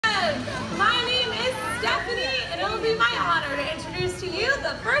will be my honor to introduce to you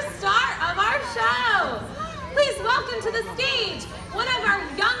the first star of our show. Please welcome to the stage one of our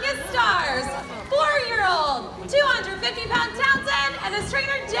youngest stars, 4-year-old, 250-pound Townsend, and his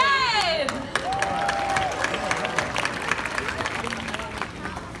trainer, Jen.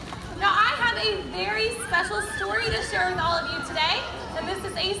 Now, I have a very special story to share with all of you today, and this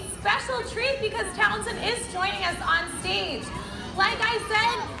is a special treat because Townsend is joining us on stage. Like I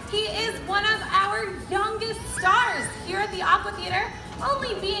said, he is one of our youngest stars here at the Aqua Theater,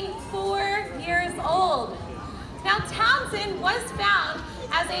 only being 4 years old. Now, Townsend was found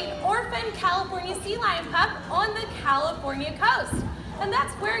as an orphan California sea lion pup on the California coast. And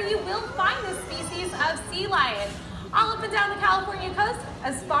that's where you will find this species of sea lion. All up and down the California coast,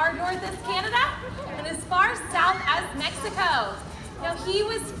 as far north as Canada, and as far south as Mexico. Now, he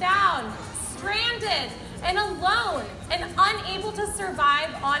was found stranded and alone and unable to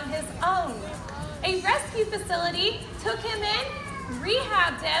survive on his own. A rescue facility took him in,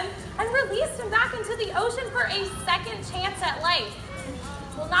 rehabbed him, and released him back into the ocean for a second chance at life.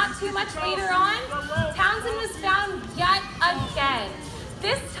 Well, not too much later on, Townsend was found yet again.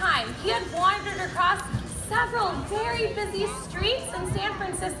 This time, he had wandered across several very busy streets in San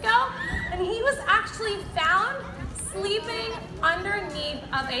Francisco, and he was actually found sleeping underneath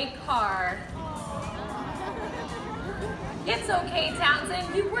of a car. It's okay,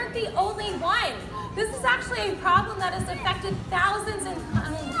 Townsend, you weren't the only one. This is actually a problem that has affected thousands and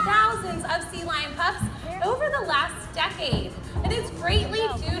thousands of sea lion pups over the last decade, and it's greatly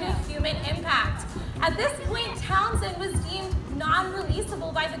due to human impact. At this point, Townsend was deemed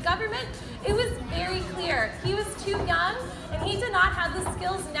non-releasable by the government. It was very clear he was too young and he did not have the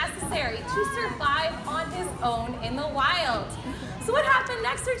skills necessary to survive on his own in the wild. So what happened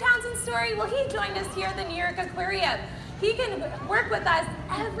next for Townsend's story? Well, he joined us here at the New York Aquarium. He can work with us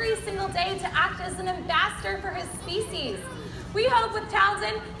every single day to act as an ambassador for his species. We hope with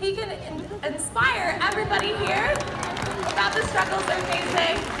Townsend, he can inspire everybody here about the struggles they're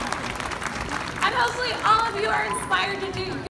facing. And hopefully all of you are inspired to do